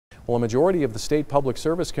Well, a majority of the State Public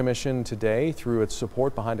Service Commission today threw its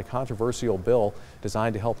support behind a controversial bill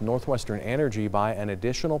designed to help NorthWestern Energy buy an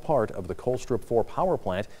additional part of the Colstrip-4 power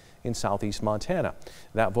plant in southeast Montana.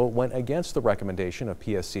 That vote went against the recommendation of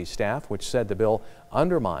PSC staff, which said the bill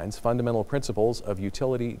undermines fundamental principles of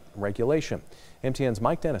utility regulation. MTN's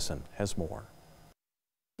Mike Dennison has more.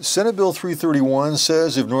 Senate Bill 331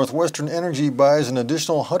 says if NorthWestern Energy buys an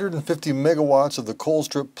additional 150 megawatts of the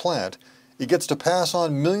Colstrip plant, it gets to pass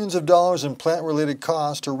on millions of dollars in plant-related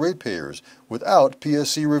costs to ratepayers without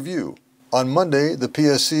PSC review. On Monday, the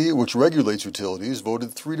PSC, which regulates utilities,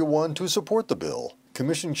 voted 3-1 to support the bill.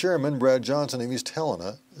 Commission Chairman Brad Johnson of East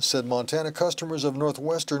Helena said Montana customers of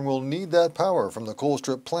NorthWestern will need that power from the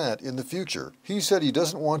Colstrip plant in the future. He said he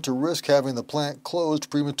doesn't want to risk having the plant closed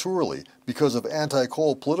prematurely because of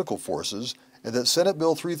anti-coal political forces, and that Senate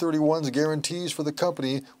Bill 331's guarantees for the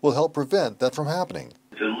company will help prevent that from happening.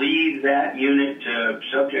 To leave that unit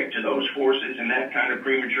subject to those forces and that kind of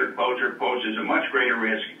premature closure poses a much greater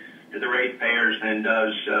risk to the ratepayers than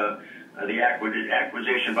does the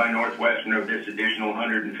acquisition by NorthWestern of this additional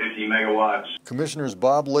 150 megawatts. Commissioners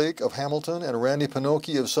Bob Lake of Hamilton and Randy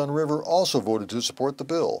Pinocchi of Sun River also voted to support the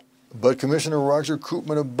bill. But Commissioner Roger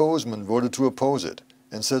Koopman of Bozeman voted to oppose it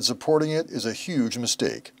and said supporting it is a huge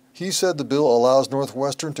mistake. He said the bill allows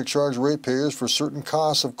NorthWestern to charge ratepayers for certain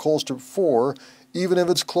costs of Colstrip-4 even if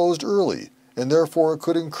it's closed early, and therefore it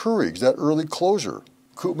could encourage that early closure.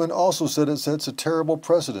 Koopman also said it sets a terrible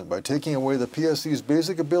precedent by taking away the PSC's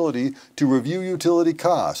basic ability to review utility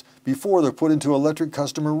costs before they're put into electric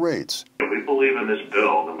customer rates. We believe in this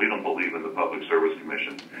bill, and we don't believe in the Public Service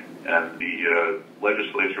Commission. And the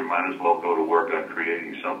legislature might as well go to work on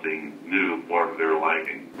creating something new for their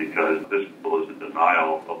liking, because this bill is a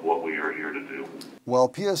denial of what we are here to do. While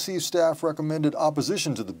PSC staff recommended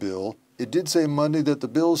opposition to the bill, it did say Monday that the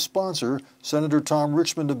bill's sponsor, Senator Tom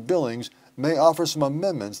Richmond of Billings, may offer some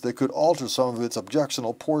amendments that could alter some of its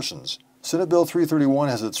objectionable portions. Senate Bill 331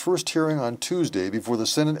 has its first hearing on Tuesday before the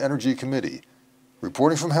Senate Energy Committee.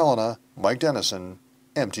 Reporting from Helena, Mike Dennison,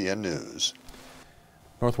 MTN News.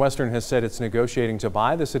 NorthWestern has said it's negotiating to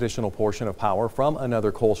buy this additional portion of power from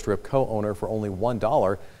another Colstrip co-owner for only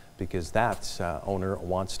 $1 because that owner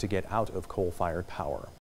wants to get out of coal-fired power.